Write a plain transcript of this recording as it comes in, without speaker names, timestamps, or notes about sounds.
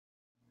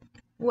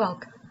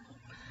Welcome.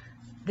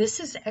 This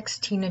is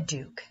Xtina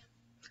Duke.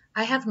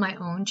 I have my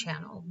own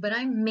channel, but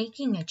I'm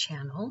making a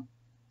channel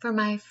for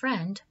my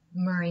friend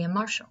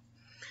Mariamashall.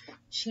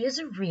 She is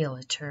a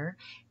realtor,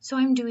 so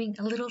I'm doing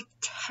a little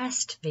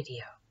test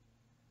video.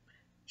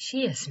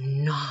 She is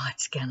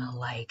not gonna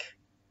like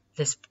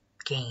this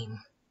game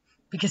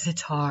because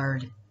it's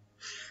hard.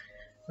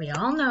 We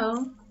all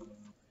know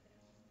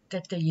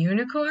that the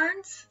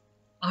unicorns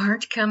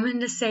aren't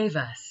coming to save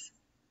us.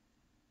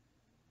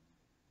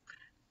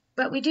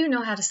 But we do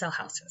know how to sell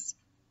houses.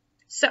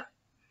 So,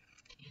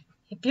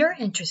 if you're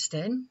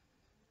interested,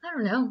 I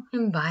don't know,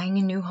 in buying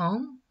a new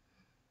home,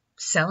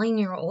 selling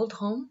your old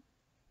home,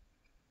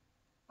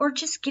 or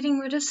just getting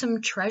rid of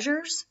some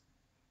treasures,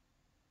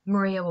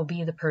 Maria will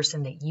be the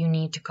person that you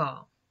need to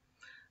call.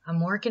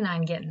 I'm working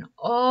on getting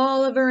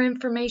all of her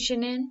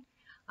information in.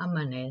 I'm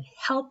going to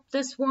help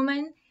this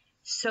woman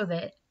so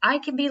that I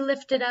can be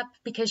lifted up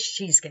because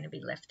she's going to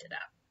be lifted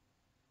up.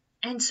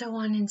 And so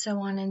on and so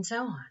on and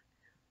so on.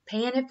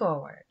 Paying it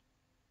forward.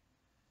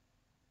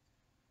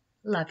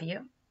 Love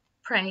you.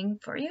 Praying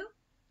for you.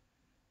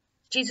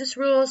 Jesus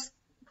rules.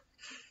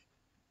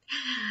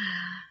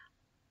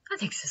 I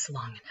think this is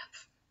long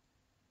enough.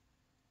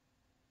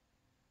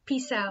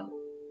 Peace out.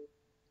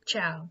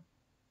 Ciao.